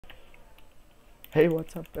Hey,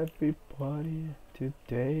 what's up, everybody?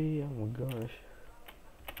 Today I'm gonna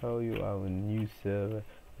show you our new server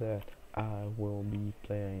that I will be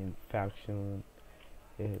playing faction.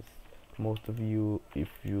 Is most of you, if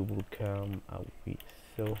you will come, I will be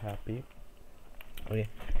so happy. Okay,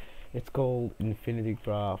 it's called Infinity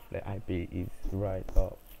Graph. The IP is right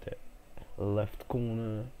up the left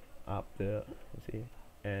corner up there. See,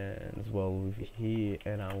 and as well over here,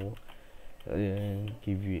 and I will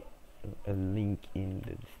give you a link in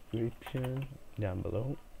the description down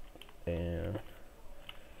below. And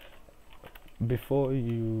before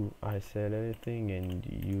I said anything and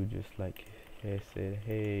you just like said,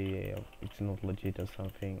 hey, it's not legit or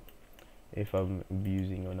something, if I'm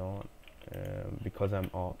abusing or not, because I'm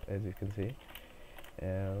up, as you can see.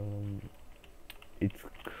 It's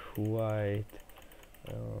quite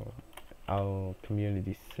our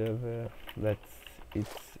community server.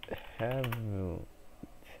 It's have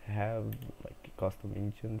have like custom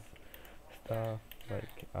engines stuff.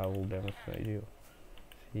 Like I will demonstrate you.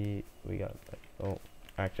 See, we got like, oh,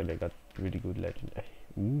 actually I got really good legend.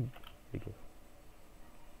 Ooh, really good.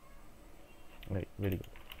 Like really good.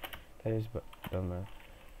 That is, but don't matter.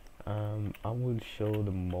 I will show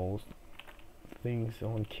the most things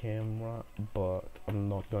on camera, but I'm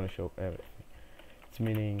not gonna show everything. It's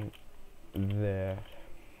meaning that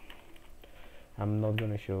I'm not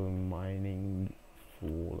gonna show mining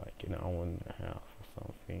for like an hour and a half or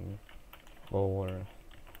something, or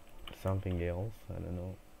something else. I don't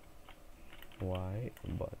know why,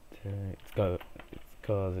 but it's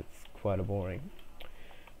cause it's quite boring.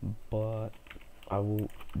 But I will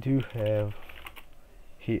do have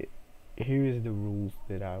here. Here is the rules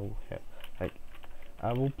that I will have. Like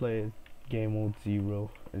I will play game mode 0,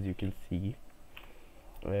 as you can see.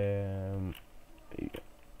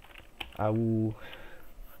 I will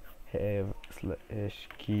have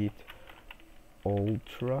 /kit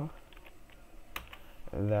ultra,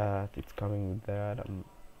 that it's coming with that.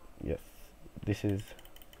 Yes, this is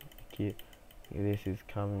kit, this is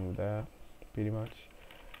coming with that pretty much.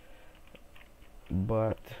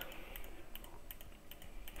 But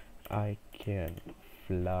I can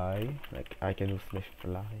fly, like I can do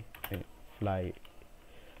 /fly and fly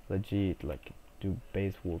legit, like do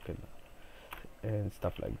base walk and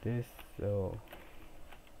stuff like this. So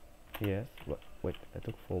yes, wait, I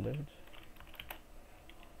took full damage.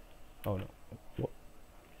 Oh no, what?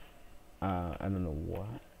 I don't know what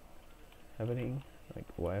happening, like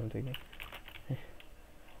why I'm taking.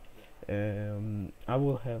 I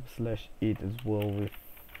will have /it as well with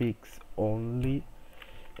fix only,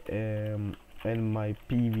 and my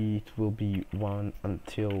PV it will be 1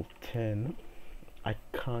 until 10. I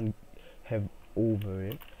can't have over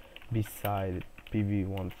it. Beside PV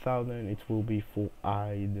 1000, it will be for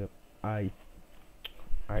items,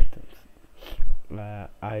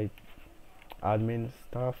 admin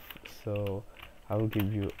stuff. So I will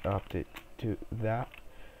give you an update to that.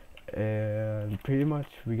 And pretty much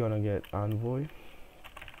we're gonna get envoy,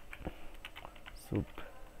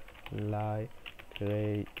 supply,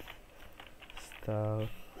 crate, stuff,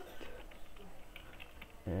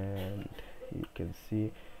 and you can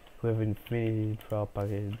see we have infinity drop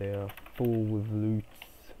package. They are full with loots.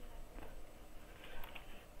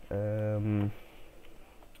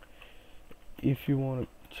 If you want to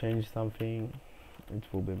change something, it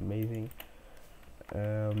will be amazing.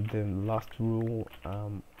 The last rule,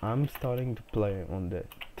 I'm starting to play on the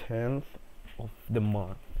 10th of the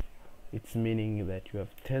month. It's meaning that you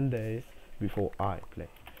have 10 days before I play,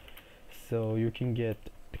 so you can get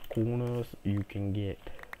the corners, you can get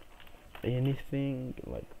anything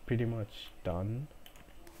like pretty much done.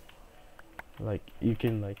 Like you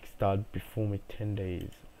can like start before me 10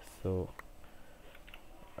 days. So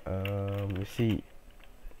you see,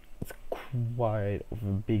 it's quite of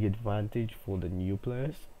a big advantage for the new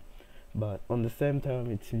players, but on the same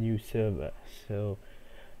time it's a new server, so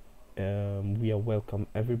we are welcome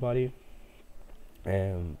everybody.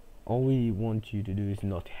 All we want you to do is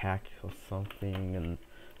not hack or something, and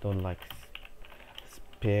don't like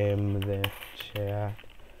spam the chat.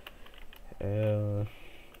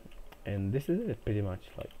 And this is it pretty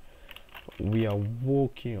much. Like we are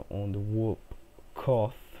working on the warp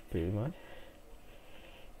cost pretty much,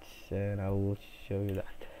 and I will show you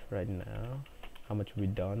that right now, how much we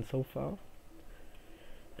done so far.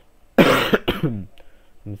 I'm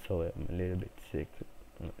sorry, I'm a little bit sick,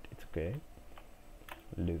 but it's okay.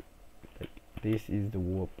 Look, like this is the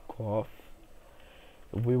warp cough.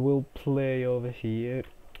 We will play over here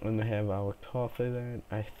and have our coffee. Then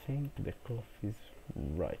I think the cough is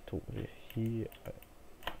right over here.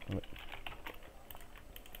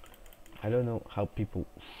 I don't know how people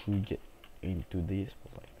should get into this,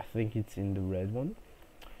 but like I think it's in the red one.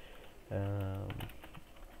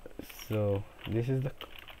 So this is the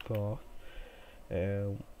car.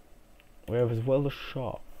 We have as well a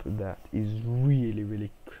shop that is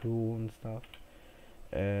really cool and stuff.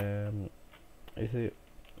 Is it?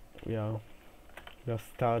 Yeah, we have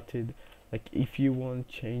started. Like, if you want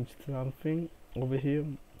to change something over here,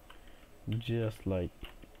 just like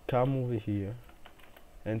come over here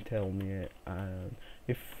and tell me. And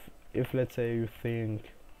if let's say you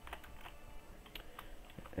think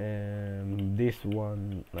this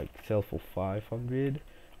one like sell for 500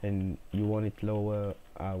 and you want it lower,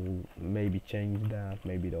 I will maybe change that,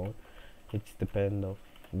 maybe don't. It's depend of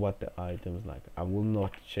what the items like. I will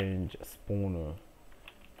not change a spawner.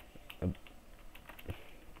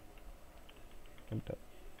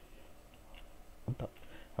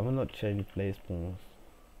 I will not change play spawners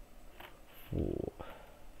for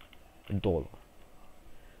 $1 or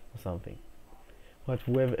something. But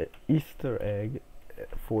we have an Easter egg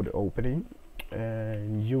for the opening,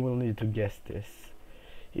 and you will need to guess this.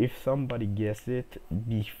 If somebody guesses it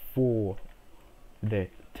before the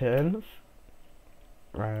 10th,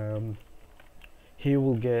 he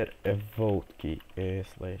will get a vote key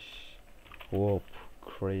slash warp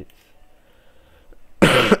crates.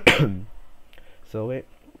 So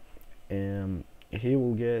he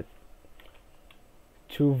will get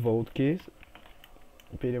 2 vote keys,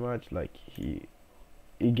 pretty much. Like he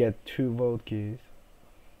get 2 vote keys,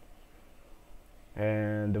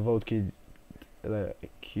 and the vote key,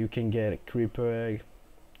 like, you can get a creeper egg,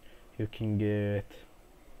 you can get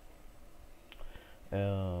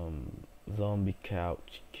zombie cow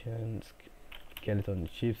chickens, skeleton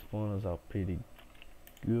sheep spawners are pretty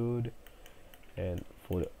good, and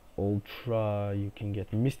for the ultra you can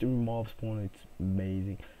get mystery mob spawner, it's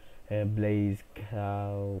amazing, blaze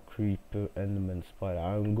cow, creeper, enderman, spider,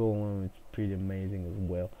 iron golem, it's pretty amazing as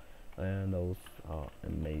well, and those are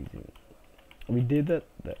amazing. We did that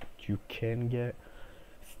you can get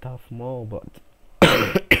stuff more, but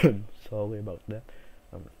sorry about that,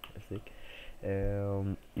 I'm sick.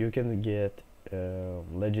 You can get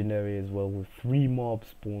legendary as well with 3 mob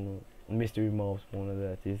spawner, mystery mob spawner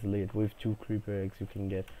that is lit with 2 creeper eggs you can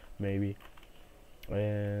get maybe,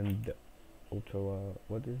 and ultra,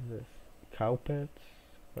 what is this, cow pets,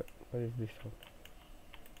 what is this one?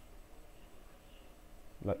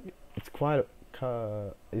 Like, it's quite a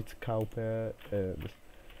it's cow pet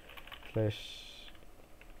slash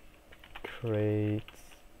crates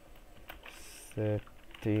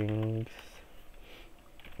settings,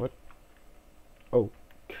 what, oh,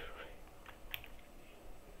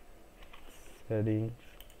 settings,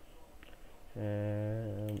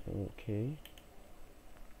 okay,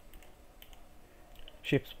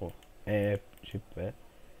 ship spawn, ship pet.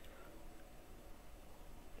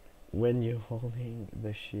 When you're holding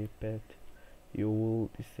the ship pet, you will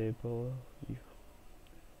disable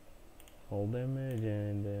all damage,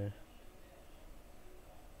 and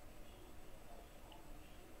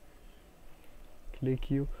click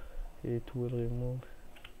you, it will remove.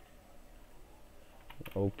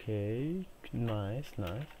 Okay, nice.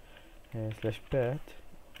 Slash pet,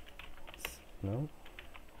 no.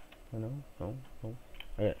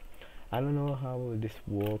 Okay, I don't know how this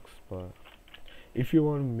works, but if you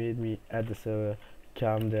want to meet me at the server,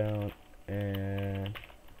 calm down, and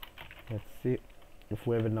let's see if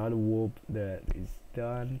we have another warp that is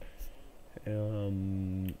done.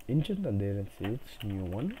 Ancient, I didn't see it, it's new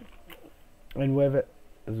one, and we have it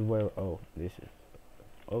as well. Oh, this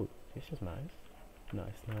is nice.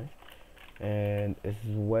 And as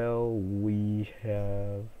well we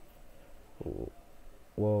have,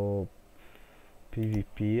 well,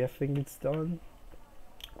 PvP, I think it's done,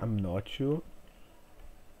 I'm not sure.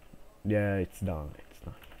 Yeah, it's done.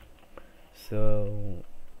 So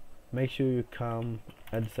make sure you come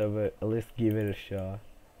at the server, at least give it a shot.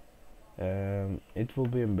 It will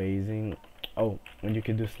be amazing. Oh, and you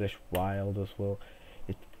can do slash wild as well.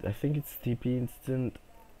 I think it's TP instant.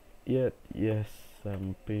 Yes,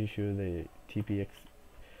 I'm pretty sure they TPX,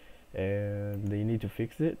 and they need to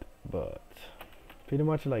fix it, but pretty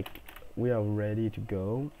much like we are ready to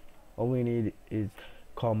go. All we need is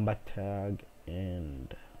combat tag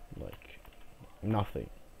and like nothing,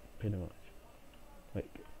 pretty much, like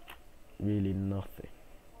really nothing.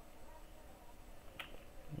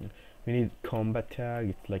 We need combat tag,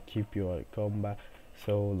 it's like keep your combat,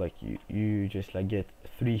 so like you just like get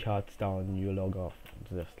 3 hearts down, you log off,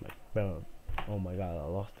 just like boom. Oh my god, I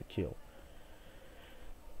lost the kill.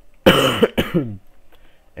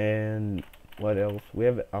 And what else? We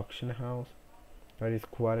have an auction house that is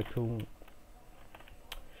quite cool,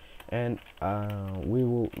 and we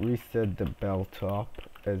will reset the bell top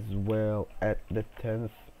as well at the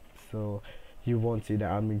 10th, so you won't see the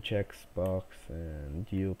admin checks box and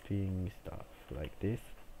DOPing stuff like this.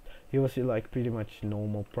 You will see like pretty much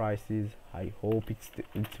normal prices. I hope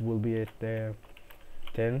it will be at the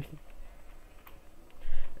 10th.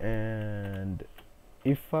 And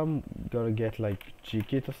if I'm gonna get like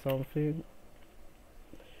ticket or something,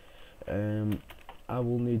 I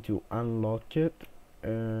will need to unlock it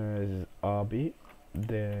as Abi,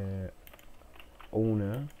 the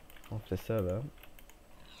owner of the server,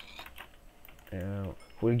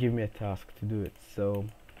 will give me a task to do it. So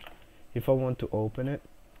if I want to open it,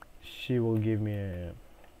 she will give me a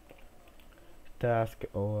task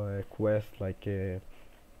or a quest, like a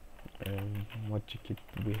what ticket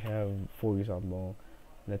we have. For example,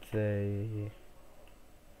 let's say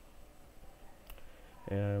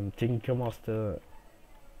Tinker Master,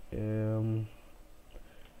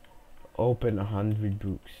 open 100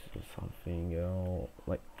 books or something,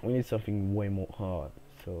 like we need something way more hard.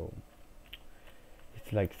 So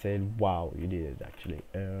it's like saying, wow, you did it actually.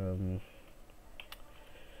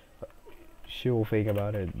 She will think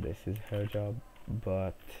about it, this is her job.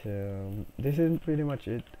 But this is pretty much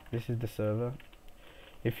it. This is the server.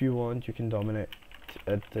 If you want, you can dominate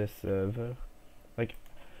at the server. Like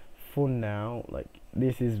for now, like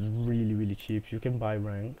this is really cheap. You can buy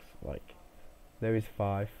ranks, like there is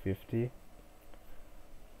 5, 50,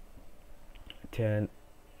 10,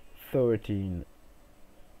 13,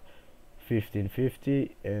 15,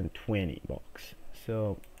 50 and 20 bucks.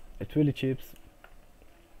 So it's really cheap.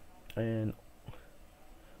 And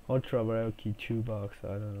ultra rare key 2 bucks. I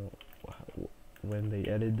don't know when they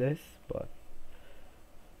added this, but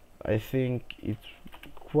I think it's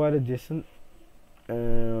quite a decent.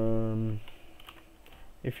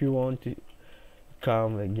 If you want to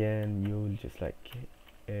come again, you'll just like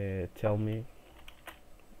tell me,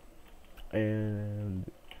 and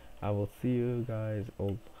I will see you guys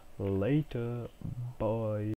all later. Bye.